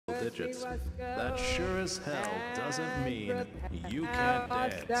digits. That sure as hell doesn't mean you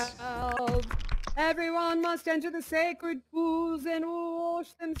can't dance. Everyone must enter the sacred pools and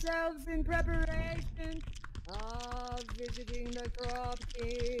wash themselves in preparation of visiting the Crob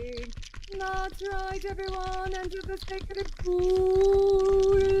King. That's right, everyone, enter the sacred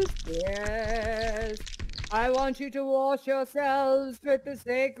pools. Yes. I want you to wash yourselves with the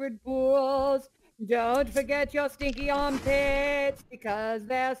sacred pools. Don't forget your stinky armpits, because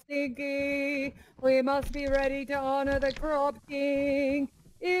they're stinky. We must be ready to honor the Crob King.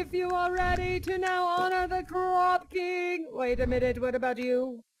 If you are ready to now honor the Crob King. Wait a minute, what about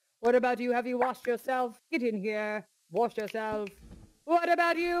you? What about you? Have you washed yourself? Get in here. Wash yourself. What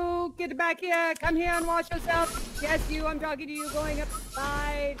about you? Get back here. Come here and wash yourself. Yes, you. I'm talking to you going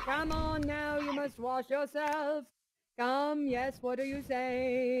upside. Come on now. You must wash yourself. Come. Yes, what are you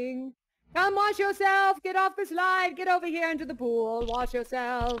saying? Come wash yourself. Get off the slide. Get over here into the pool. Wash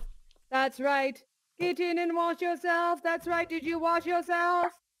yourself. That's right. Get in and wash yourself. That's right. Did you wash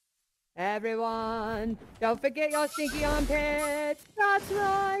yourself? Everyone, don't forget your stinky armpits. That's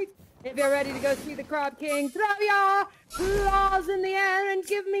right. If you're ready to go see the Crob King, throw your claws in the air and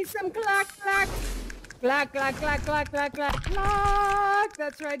give me some clack, clack. Clack, clack, clack, clack, clack, clack, clack.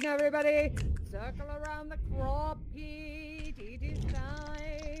 That's right now, everybody. Circle around the Crob King. It is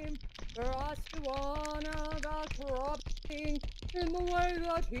time for us to honor the Crob King in the way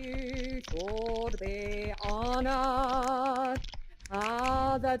that he should be honored.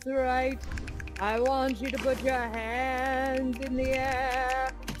 Ah, that's right. I want you to put your hands in the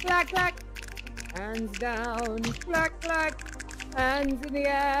air. Clack, clack. Hands down. Clack, clack. Hands in the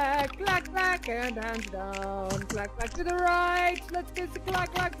air. Clack, clack. And hands down. Clack, clack to the right. Let's do some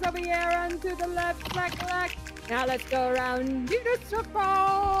clack, clacks over here. And to the left. Clack, clack. Now let's go around in a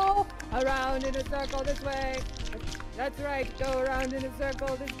circle. Around in a circle this way. That's right, go around in a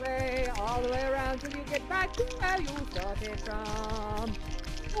circle this way, all the way around till you get back to where you started from.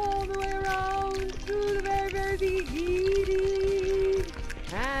 All the way around to the very, very beginning.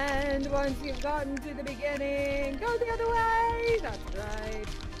 And once you've gotten to the beginning, go the other way. That's right,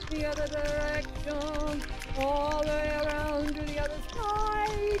 the other direction. All the way around to the other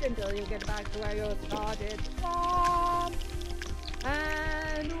side until you get back to where you started from.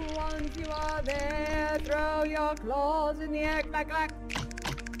 And once you are there, throw your claws in the air, clack, clack.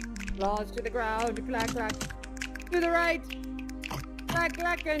 Claws to the ground, clack, clack. To the right, clack,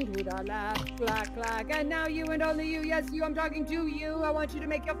 clack, and to the left, clack, clack. And now you and only you, yes, you, I'm talking to you. I want you to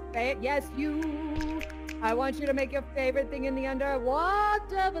make your yes, you. I want you to make your favorite thing in the under,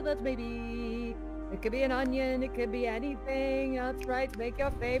 whatever that may be. It could be an onion, it could be anything. That's right, make your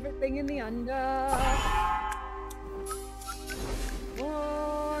favorite thing in the under.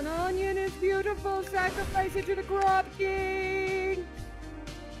 Oh, an onion is beautiful. Sacrifice it to the Crob King.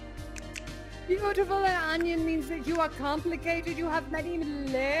 Beautiful. An onion means that you are complicated. You have many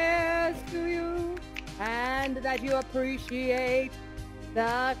layers to you. And that you appreciate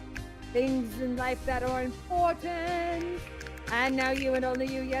the things in life that are important. And now you and only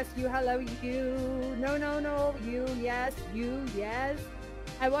you. Yes, you. Hello, you. No, no, no. You. Yes, you. Yes.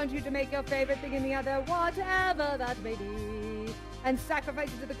 I want you to make your favorite thing in the other, whatever that may be. And sacrifice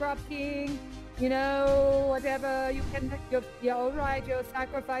it to the Crob King. You know, whatever you can. You're all right. You're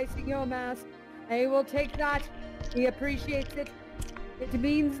sacrificing your mask. He will take that. He appreciates it. It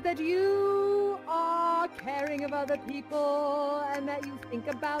means that you are caring of other people and that you think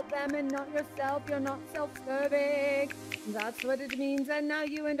about them and not yourself. You're not self-serving. That's what it means. And now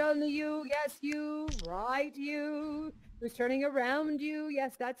you and only you. Yes, you. Right, you. Who's turning around you.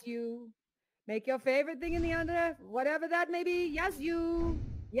 Yes, that's you. Make your favorite thing in the under, whatever that may be. Yes, you.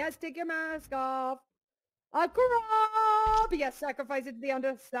 Yes, take your mask off. A Crob! Yes, sacrifice it to the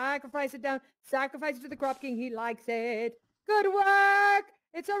under. Sacrifice it down. Sacrifice it to the Crob King. He likes it. Good work!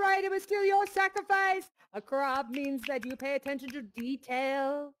 It's all right. It was still your sacrifice. A Crob means that you pay attention to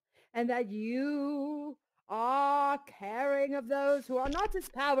detail and that you are caring of those who are not as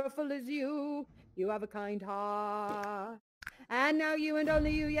powerful as you. You have a kind heart. And now you and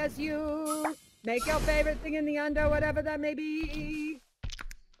only you, yes, you. Make your favorite thing in the under, whatever that may be.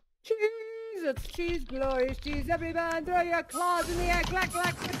 Cheese! It's cheese, glorious cheese. Everyone, throw your claws in the air. Clack,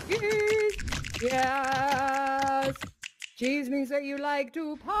 clack, clack, cheese! Yes! Cheese means that you like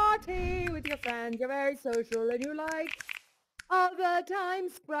to party with your friends. You're very social and you like other time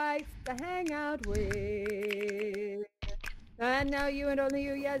sprites to hang out with. And now you and only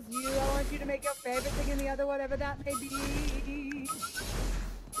you, yes, you. I want you to make your favorite thing in the other, whatever that may be.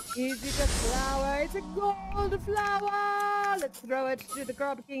 Is it a flower? It's a gold flower. Let's throw it to the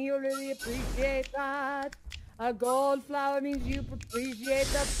Crob King. You'll really appreciate that. A gold flower means you appreciate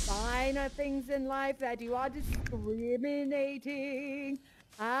the finer things in life, that you are discriminating,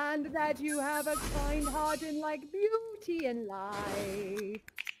 and that you have a kind heart and like beauty in life.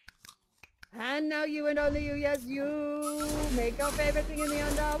 And now you and only you, yes, you make your favorite thing in the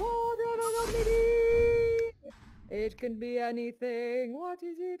underwater. It can be anything. What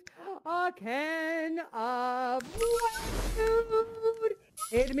is it? A can of food.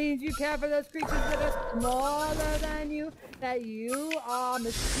 It means you care for those creatures that are smaller than you, that you are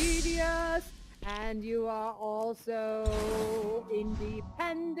mischievous, and you are also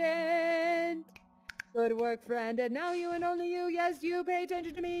independent. Good work, friend. And now you and only you, yes, you pay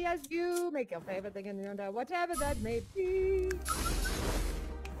attention to me, yes, you make your favorite thing in the underworld, whatever that may be.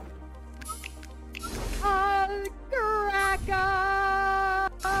 A cracker!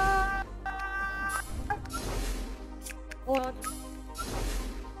 What?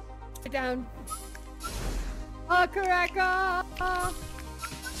 Sit down. A cracker!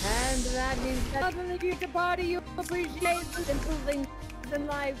 And that means that not only do you to party, you appreciate the simple things in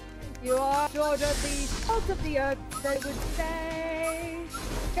life. You are sort of the salt of the earth, they would say.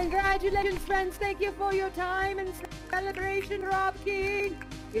 Congratulations, friends. Thank you for your time and celebration, Rob King.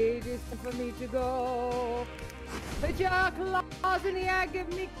 It is time for me to go. Put your claws in the air, give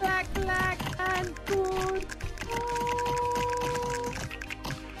me clack, clack, and good.